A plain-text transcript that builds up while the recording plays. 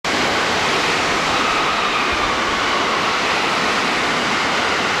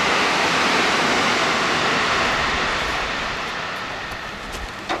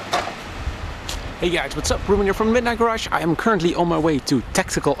Hey guys, what's up? Ruben here from Midnight Garage. I am currently on my way to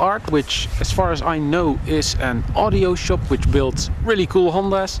Tactical Art, which as far as I know is an audio shop which builds really cool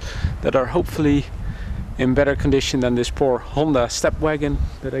Hondas that are hopefully in better condition than this poor Honda step wagon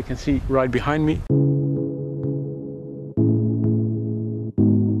that I can see right behind me.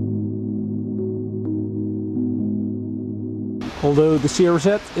 Although the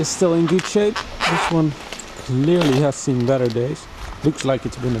CRZ is still in good shape, this one clearly has seen better days. Looks like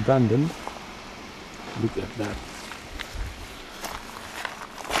it's been abandoned. Look at that.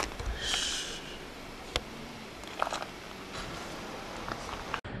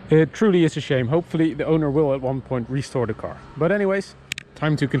 It truly is a shame. Hopefully the owner will at one point restore the car. But anyways,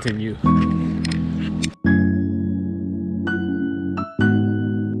 time to continue.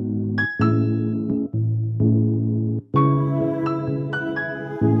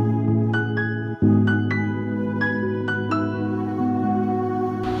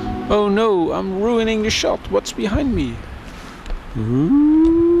 Oh no, I'm ruining the shot. What's behind me?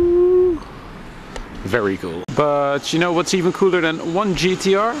 Ooh. Very cool. But you know what's even cooler than one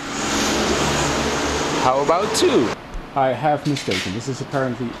GTR? How about two? I have mistaken. This is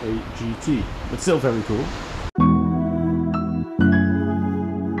apparently a GT, but still very cool.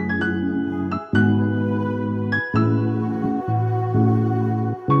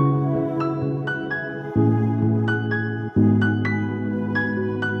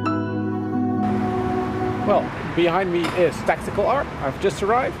 Well, behind me is Tactical Art. I've just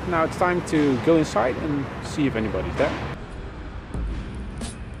arrived. Now it's time to go inside and see if anybody's there.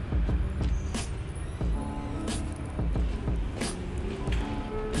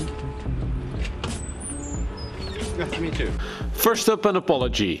 Nice to meet you. First up, an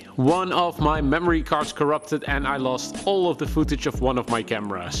apology. One of my memory cards corrupted and I lost all of the footage of one of my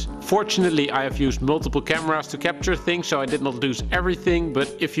cameras. Fortunately, I have used multiple cameras to capture things, so I did not lose everything,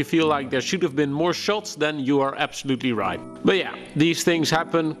 but if you feel like there should have been more shots, then you are absolutely right. But yeah, these things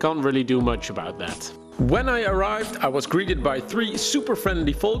happen, can't really do much about that. When I arrived, I was greeted by three super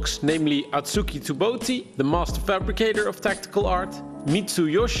friendly folks, namely Atsuki Tsuboti, the master fabricator of Tactical Art,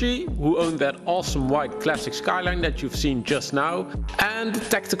 Mitsuyoshi, who owned that awesome white classic Skyline that you've seen just now, and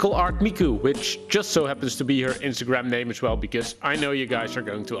tacticalart.miku, which just so happens to be her Instagram name as well, because I know you guys are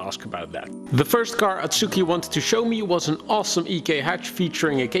going to ask about that. The first car Atsuki wanted to show me was an awesome EK hatch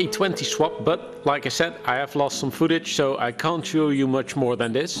featuring a K20 swap, but like I said, I have lost some footage, so I can't show you much more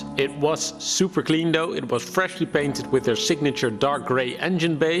than this. It was super clean though, it was freshly painted with their signature dark grey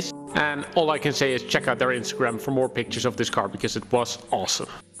engine base, and all I can say is check out their Instagram for more pictures of this car because it was awesome.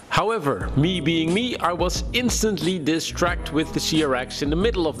 However, me being me, I was instantly distracted with the CRX in the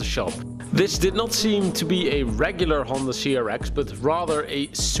middle of the shop. This did not seem to be a regular Honda CRX, but rather a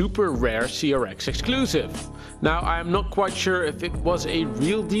super rare CRX exclusive. Now, I am not quite sure if it was a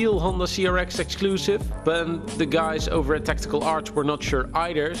real deal Honda CRX exclusive, but the guys over at Tactical Art were not sure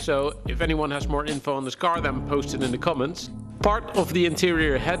either, so if anyone has more info on this car, then post it in the comments. Part of the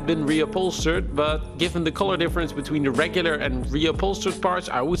interior had been reupholstered, but given the color difference between the regular and reupholstered parts,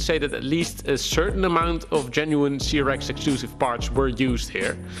 I would say that at least a certain amount of genuine CRX exclusive parts were used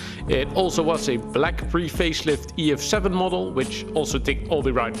here. It also was a black pre-facelift EF7 model, which also ticked all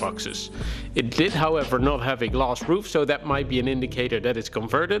the right boxes. It did, however, not have a glass roof, so that might be an indicator that it's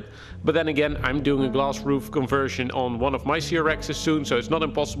converted. But then again, I'm doing a glass roof conversion on one of my CRXs soon, so it's not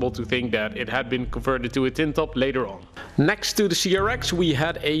impossible to think that it had been converted to a tin top later on. Next to the CRX, we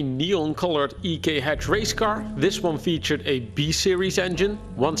had a neon colored EK hatch race car. This one featured a B-series engine.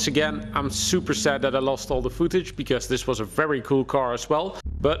 Once again, I'm super sad that I lost all the footage because this was a very cool car as well.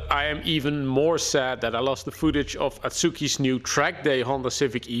 But I am even more sad that I lost the footage of Atsuki's new track day Honda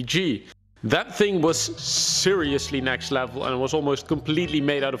Civic EG. That thing was seriously next level and was almost completely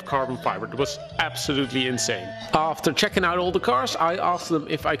made out of carbon fiber. It was absolutely insane. After checking out all the cars, I asked them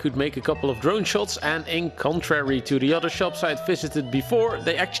if I could make a couple of drone shots, and in contrary to the other shops I had visited before,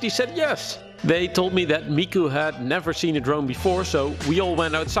 they actually said yes. They told me that Miku had never seen a drone before, so we all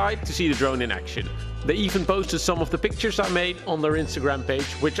went outside to see the drone in action. They even posted some of the pictures I made on their Instagram page,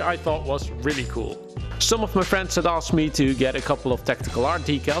 which I thought was really cool. Some of my friends had asked me to get a couple of Tactical Art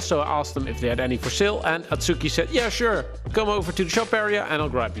decals, so I asked them if they had any for sale, and Atsuki said, yeah sure, come over to the shop area and I'll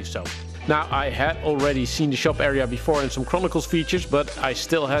grab you some. Now, I had already seen the shop area before in some Chronicles features, but I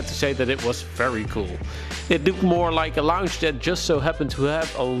still had to say that it was very cool. It looked more like a lounge that just so happened to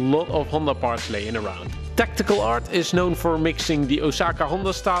have a lot of Honda parts laying around. Tactical Art is known for mixing the Osaka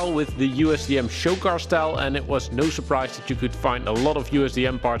Honda style with the USDM show car style, and it was no surprise that you could find a lot of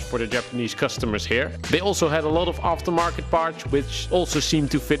USDM parts for the Japanese customers here. They also had a lot of aftermarket parts which also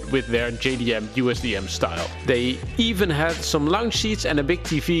seemed to fit with their JDM USDM style. They even had some lounge seats and a big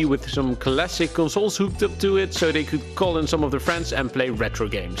TV with some classic consoles hooked up to it, so they could call in some of their friends and play retro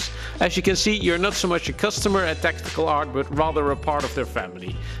games. As you can see, you're not so much a customer at Tactical Art, but rather a part of their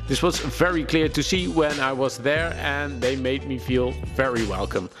family. This was very clear to see when I was there, and they made me feel very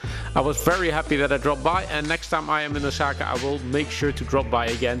welcome. I was very happy that I dropped by, and next time I am in Osaka I will make sure to drop by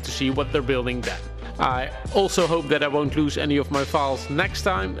again to see what they're building then. I also hope that I won't lose any of my files next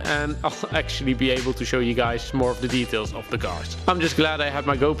time, and I'll actually be able to show you guys more of the details of the cars. I'm just glad I had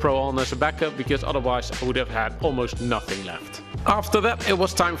my GoPro on as a backup, because otherwise I would have had almost nothing left. After that, it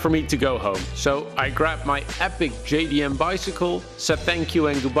was time for me to go home, so I grabbed my epic JDM bicycle, said thank you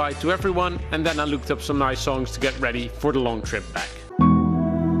and goodbye to everyone, and then I looked up some nice songs to get ready for the long trip back.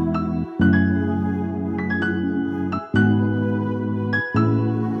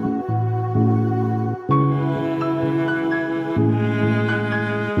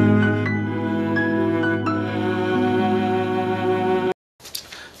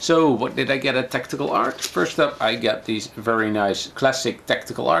 So what did I get at Tactical Art? First up, I got these very nice classic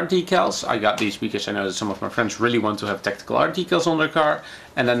Tactical Art decals. I got these because I know that some of my friends really want to have Tactical Art decals on their car.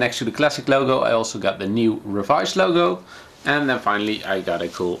 And then next to the classic logo, I also got the new revised logo. And then finally, I got a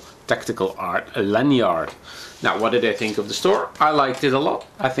cool Tactical Art lanyard. Now, what did I think of the store? I liked it a lot.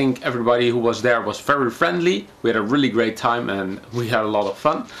 I think everybody who was there was very friendly. We had a really great time and we had a lot of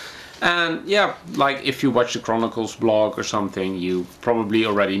fun. And yeah, like if you watch the Chronicles blog or something, you probably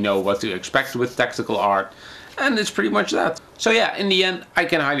already know what to expect with Tactical Art. And it's pretty much that. So yeah, in the end, I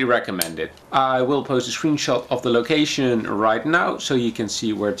can highly recommend it. I will post a screenshot of the location right now so you can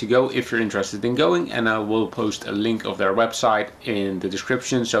see where to go if you're interested in going. And I will post a link of their website in the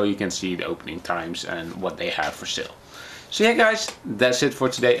description so you can see the opening times and what they have for sale. So yeah guys, that's it for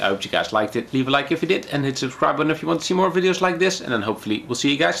today. I hope you guys liked it. Leave a like if you did and hit the subscribe button if you want to see more videos like this. And then hopefully we'll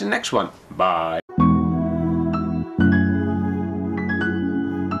see you guys in the next one. Bye.